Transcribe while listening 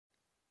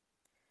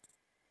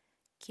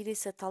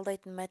Келесі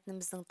талдайтын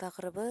мәтініміздің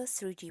тақырыбы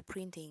 3D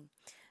printing,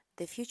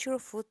 the future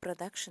of food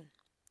production.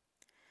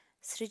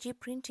 3D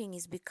printing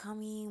is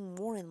becoming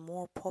more and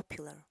more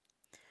popular.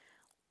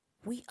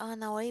 We are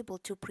now able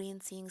to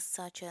print things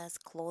such as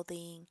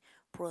clothing,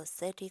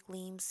 prosthetic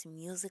limbs,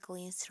 musical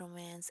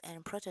instruments,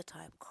 and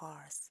prototype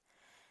cars.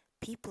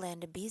 People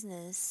and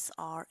business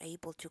are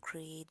able to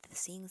create the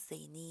things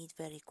they need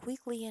very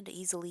quickly and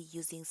easily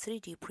using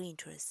 3D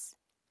printers.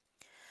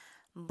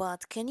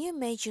 But can you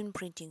imagine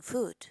printing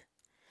food?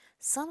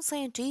 Some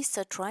scientists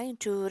are trying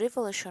to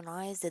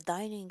revolutionize the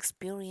dining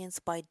experience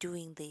by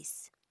doing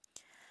this.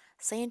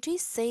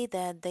 Scientists say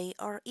that they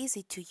are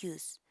easy to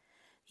use.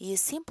 You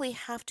simply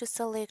have to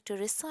select a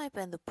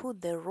recipe and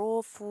put the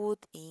raw food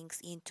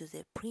inks into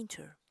the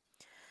printer.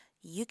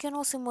 You can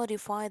also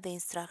modify the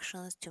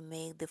instructions to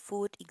make the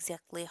food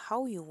exactly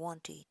how you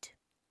want it.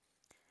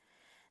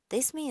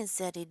 This means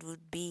that it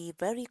would be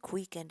very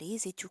quick and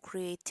easy to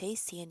create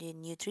tasty and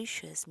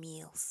nutritious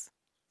meals.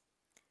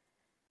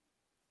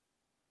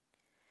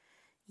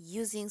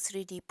 Using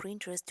 3D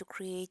printers to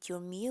create your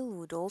meal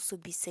would also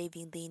be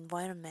saving the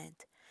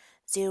environment.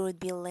 There would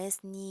be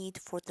less need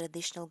for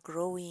traditional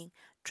growing,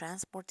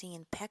 transporting,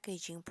 and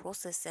packaging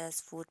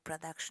processes. Food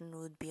production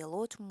would be a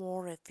lot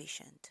more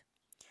efficient.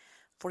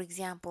 For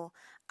example,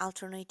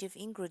 alternative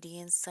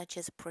ingredients such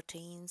as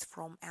proteins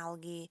from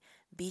algae,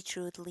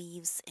 beetroot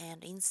leaves,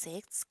 and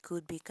insects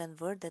could be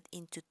converted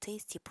into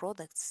tasty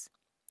products.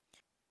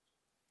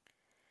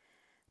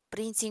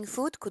 Printing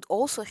food could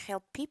also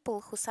help people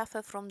who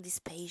suffer from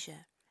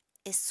dysphagia,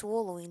 a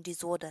swallowing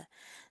disorder.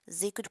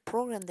 They could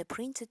program the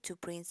printer to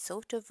print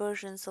softer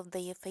versions of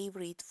their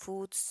favorite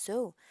foods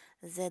so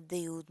that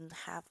they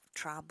wouldn't have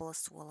trouble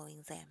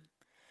swallowing them.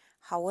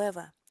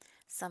 However,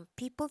 some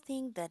people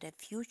think that a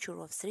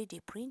future of 3D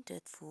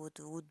printed food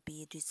would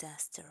be a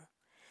disaster.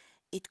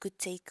 It could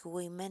take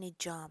away many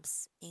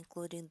jobs,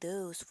 including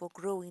those for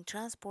growing,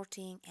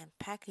 transporting, and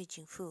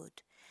packaging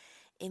food.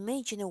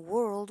 Imagine a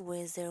world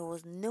where there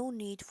was no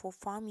need for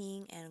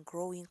farming and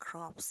growing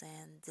crops,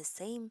 and the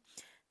same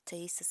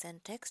tastes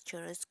and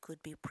textures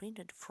could be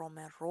printed from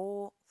a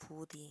raw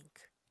food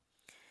ink.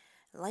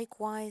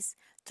 Likewise,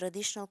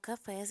 traditional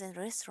cafes and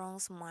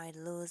restaurants might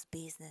lose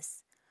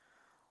business.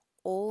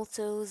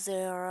 Although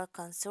there are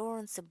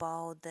concerns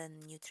about the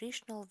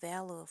nutritional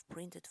value of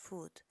printed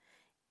food,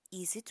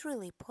 is it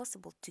really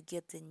possible to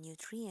get the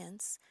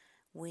nutrients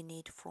we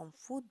need from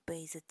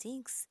food-based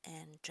inks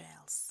and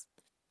gels?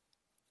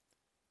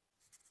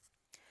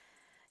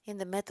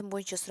 Енді мәтін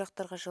бойынша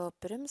сұрақтарға жауап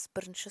береміз.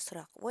 Бірінші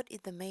сұрақ. What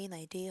is the main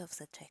idea of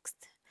the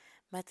text?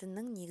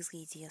 Мәтіннің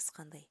негізгі идеясы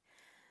қандай?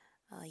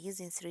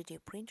 Using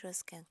 3D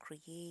printers can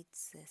create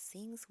the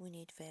things we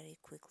need very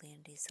quickly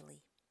and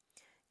easily.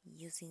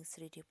 Using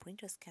 3D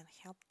printers can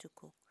help to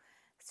cook.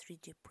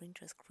 3D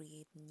printers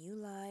create new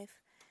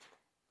life.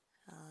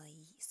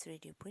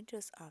 3D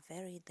printers are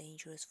very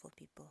dangerous for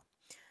people.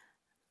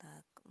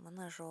 Так,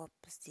 мына жауап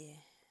бізде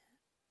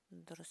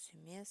дұрыс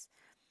емес.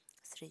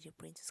 3D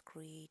printers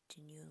create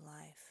a new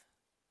life.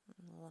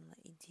 Оның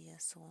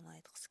идеясы оны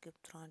айтқысы келіп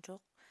тұрған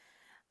жоқ.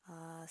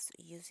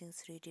 Using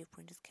 3D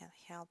printers can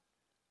help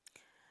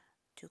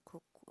to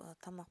cook.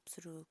 Тамақ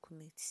пісіруге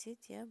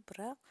көмектеседі,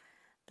 бірақ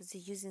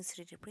бізде using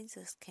 3D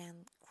printers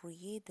can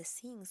create the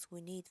things we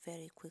need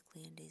very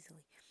quickly and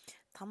easily.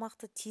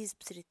 Тамақты тез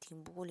пісіреді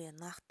деген более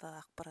нақты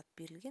ақпарат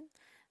берілген.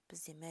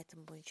 Бізде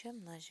мәтін бойынша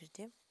мына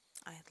жерде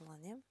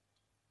айтылған,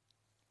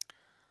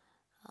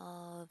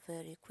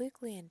 very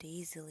quickly and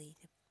easily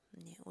деп.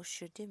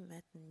 Осы жерде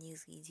мәтін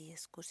негізгі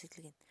идеясы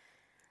көрсетілген.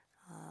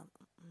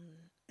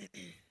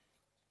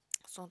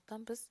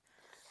 Сондықтан біз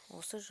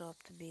осы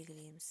жауапты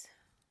белгілейміз.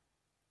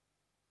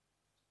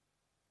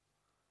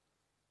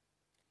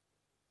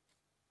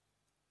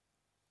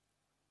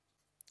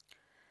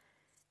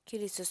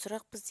 Келесі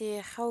сұрақ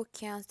бізде How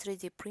can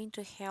 3D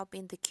printer help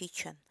in the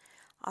kitchen?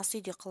 Ас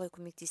үйде қалай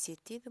көмектеседі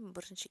дейді.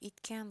 Бірінші, it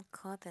can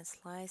cut and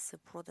slice the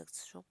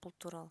products. Жоқ, бұл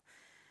туралы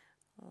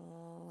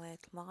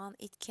айтылмаған.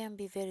 It can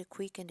be very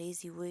quick and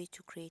easy way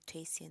to create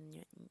tasty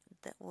and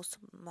осы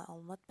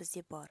мәлімет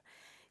бізде бар.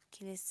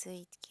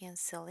 Келесі, it can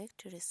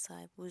select a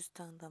recipe. Өз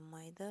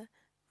таңдамайды,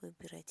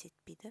 выбирать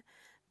етпейді.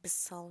 Біз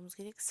салуымыз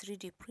керек.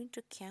 3D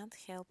printer can't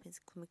help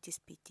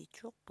көмектеспейді дейді.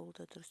 Жоқ, бұл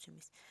да дұрыс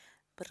емес.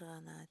 Бір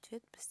ғана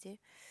ответ бізде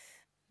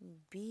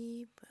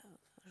B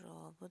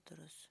жауабы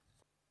дұрыс.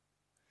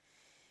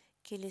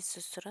 Келесі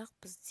сұрақ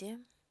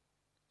бізде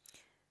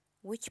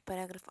Which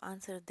paragraph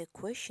answered the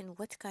question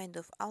what kind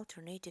of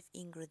alternative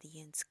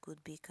ingredients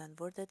could be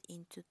converted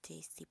into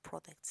tasty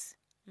products?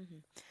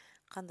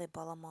 Қандай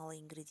баламалы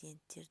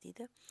ингредиенттер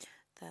дейді.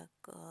 Так,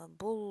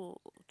 бұл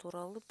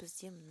туралы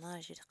бізде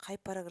мына жерде қай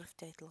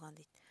параграфта айтылған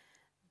дейді.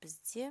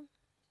 Бізде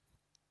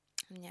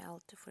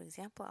for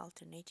example,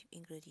 alternative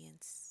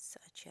ingredients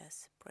such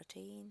as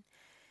protein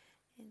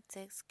and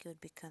insects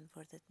could be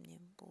converted.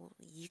 Бұл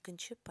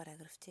екінші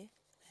параграфте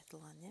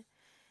айтылған.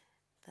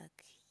 Так,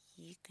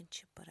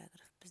 екінші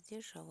параграф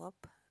бізде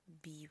жауап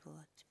B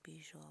болады. B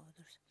жауабы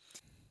дұрыс.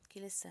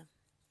 Келесі.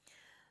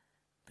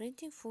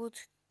 Printing food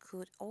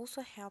could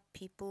also help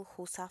people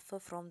who suffer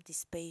from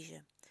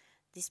dysphagia.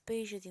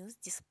 Dysphagia дегеніміз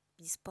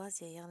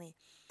диспазия, яғни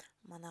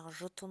манағы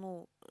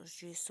жұтыну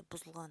жүйесі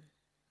бұзылған.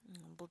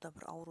 Бұл да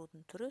бір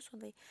аурудың түрі.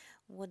 Сондай,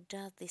 what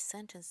does this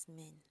sentence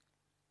mean?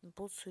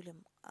 Бұл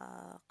сөйлем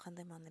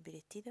қандай мағына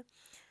береді дейді.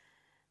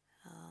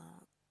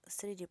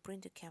 3D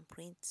printer can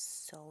print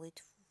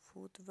solid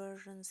food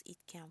versions. It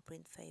can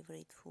print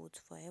favorite foods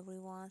for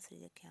everyone.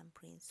 3D can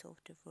print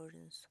soft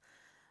versions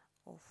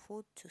of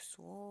food to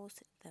swallow.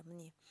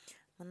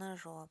 Мына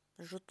жауап,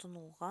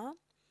 жұтынуға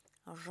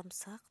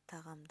жұмсақ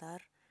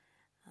тағамдар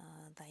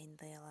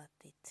дайындай алады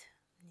дейді.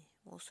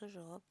 Осы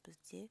жауап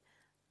бізде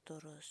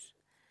дұрыс.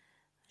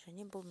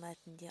 Және бұл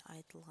мәтінде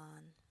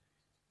айтылған.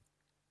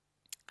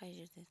 Қай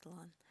жерде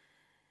айтылған?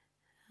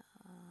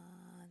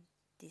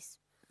 This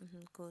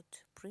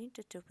could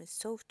print to print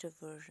softer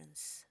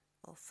versions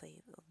of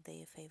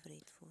their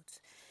favorite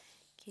foods.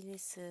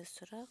 Келесі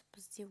сұрақ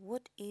бізде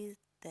what is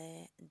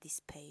the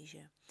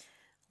dysphagia?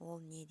 Ол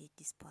не дейді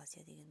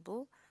диспазия деген?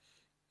 Бұл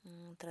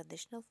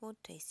traditional food,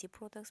 tasty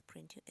products,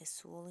 printing as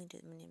swallowing.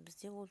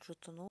 Бізде ол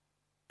жұтыну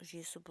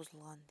жүйесі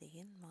бұзылған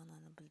деген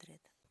мағынаны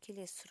білдіреді.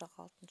 Келесі сұрақ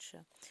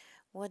 6-шы.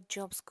 What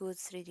jobs could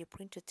 3D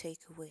printer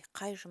take away?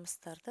 Қай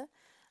жұмыстарды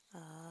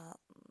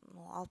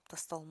алып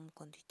тастауы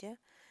мүмкін дейді.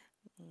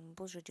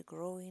 Бұл жерде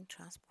growing,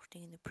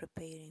 transporting and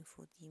preparing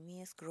food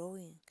емес,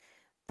 growing,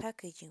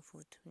 packaging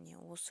food.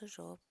 Осы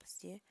жауап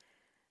бізде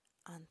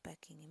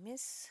unpacking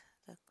емес,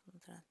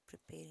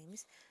 preparing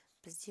емес.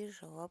 Бізде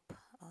жауап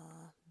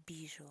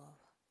B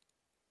жауабы.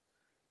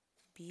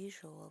 B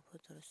жауабы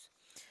дұрыс.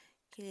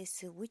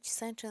 Келесі, which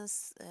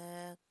sentence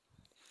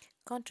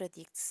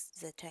contradicts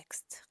the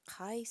text?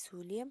 Қай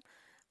сөйлем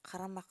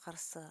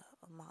қарама-қарсы,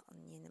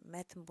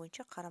 мәтін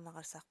бойынша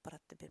қарама-қарсы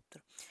ақпаратты беріп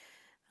тұр.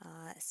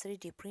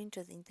 3D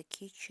printers in the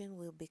kitchen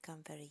will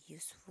become very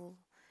useful.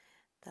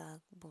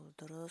 Бұл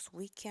дұрыс.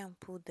 We can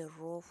put the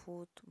raw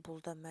food. Бұл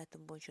да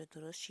мәтін бойынша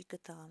дұрыс. Шикі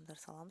тағамдар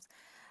саламыз.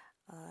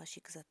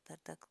 Шикі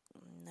заттарда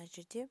мына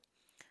жерде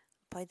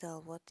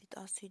пайдалы болады дейді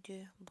ас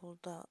үйде. Бұл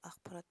да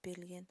ақпарат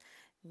берілген.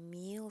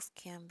 Meals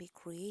can be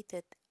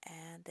created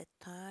at the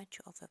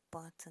touch of a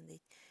button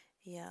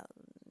дейді.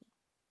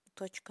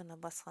 Точканы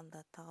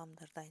басқанда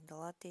тағамдар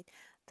дайындалады дейді.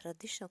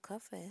 Traditional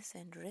cafes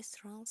and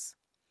restaurants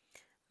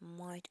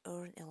might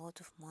earn a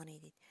lot of money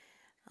дейді.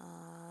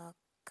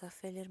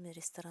 Кафелер мен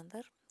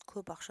ресторандар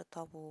көп ақша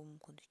табуы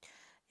мүмкін дейді.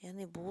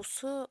 Яғни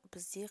бұсы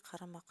бізде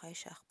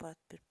қарама-қайшы ақпарат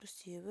беріп тұр.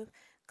 Себебі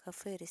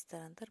кафе,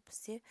 ресторандар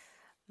бізде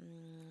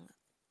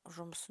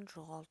жұмысын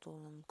жоғалтуы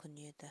мүмкін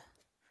еді.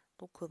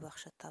 Бұл көп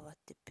ақша табады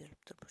деп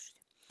беріп тұр бұл жерде.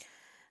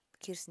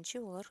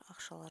 Керісінше олар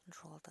ақшаларын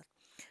жоғалтады.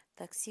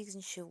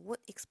 8-ші.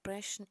 What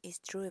expression is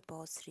true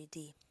about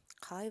 3D?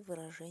 Қай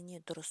выражение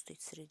дұрыс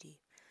дейді 3D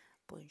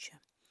бойынша?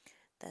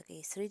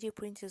 3D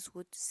printers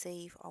would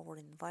save our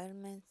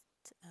environment.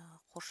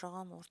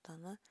 Қоршаған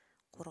ортаны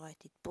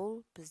қорғайды дейді.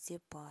 Бұл бізде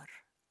бар.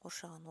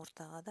 Қоршаған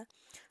ортаға да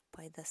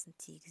пайдасын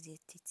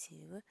тигізеді дейді.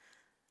 Себебі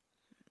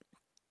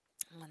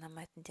мына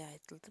мәтінде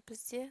айтылды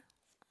бізде.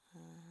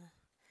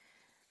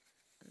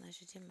 Мына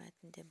жерде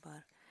мәтінде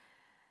бар.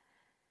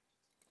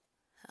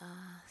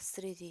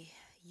 3D.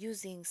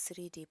 Using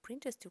 3D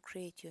printers to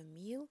create your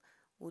meal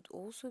would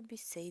also be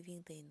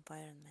saving the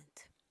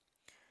environment.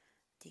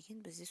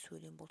 Деген бізде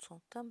сөйлем болды.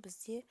 Сондықтан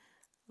бізде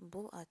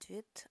бұл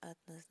ответ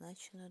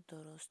однозначно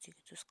дұрыс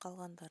деген сөз.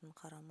 Қалғандарын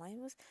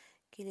қарамаймыз.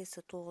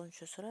 Келесі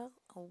 9-шы сұрақ.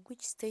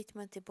 Which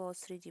statement about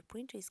 3D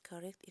printer is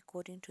correct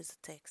according to the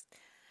text?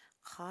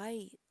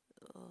 Қай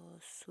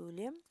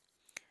сөйлем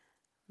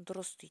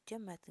дұрыс дейді,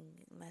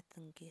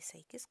 мәтінге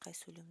сәйкес қай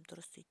сөйлем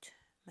дұрыс дейді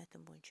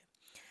мәтін бойынша?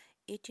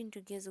 Eating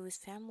together with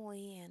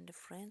family and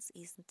friends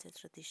isn't a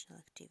traditional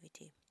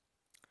activity.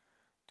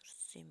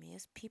 Дұрыс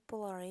емес.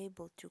 People are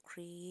able to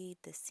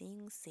create the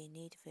things they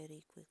need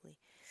very quickly.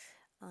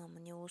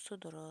 Міне осы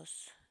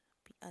дұрыс.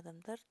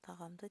 Адамдар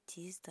тағамды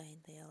тез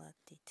дайындай алады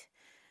дейді.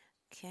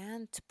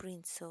 Can't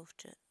print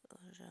soft.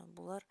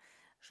 Бұлар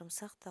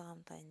жұмсақ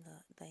тағам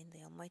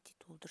дайындай алмайды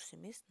дейді. Ол дұрыс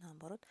емес.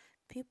 Наоборот,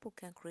 people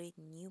can create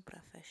new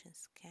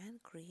professions. Can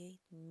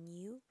create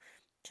new.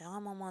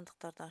 Жаңа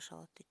мамандықтарды аша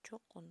алады дейді.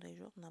 Жоқ, ондай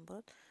жоқ.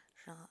 Наоборот,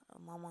 жаңа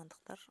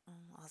мамандықтар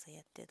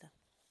азаяды деді.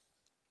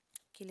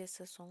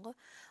 Келесі соңғы.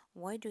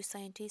 Why do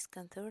scientists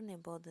concern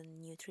about the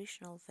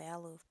nutritional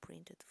value of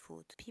printed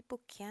food?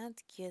 People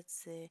can't get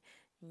the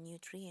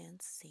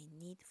nutrients they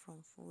need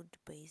from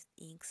food-based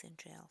inks and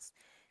gels.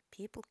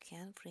 People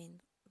can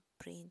print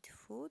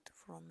food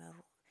from a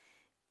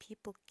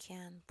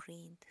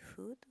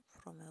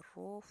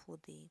raw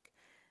food ink.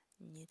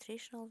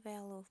 Nutritional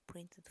value of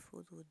printed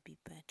food would be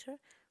better.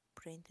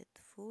 Printed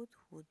food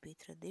would be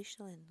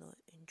traditional and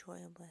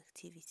enjoyable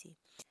activity.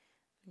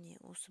 Міне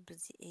осы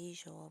бізде A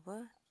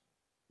жауабы.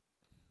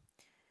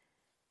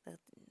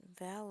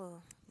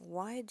 Value.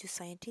 Why do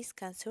scientists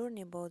concern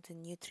about the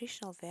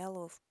nutritional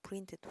value of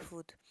printed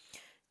food?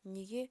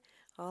 Неге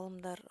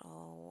ғалымдар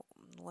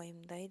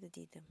уайымдайды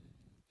дейді.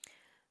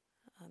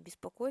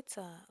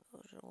 Беспокоится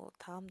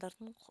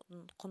тағамдардың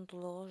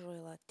құндылығы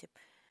жойылады деп.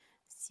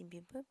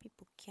 Себебі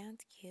people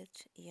can't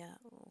get,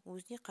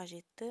 өзіне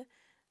қажетті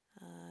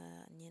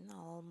нені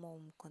ала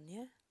алмауы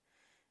мүмкін,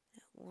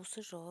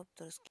 Осы жауап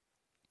дұрыс.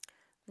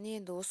 Міне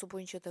енді осы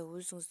бойынша да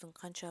өзіңіздің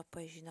қанша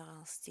ұпай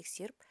жинағаныңызды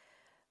тексеріп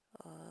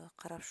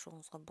қарап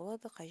шығуыңызға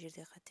болады. Қай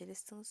жерде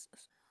қателестіңіз,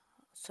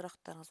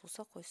 сұрақтарыңыз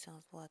болса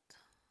қойсаңыз болады.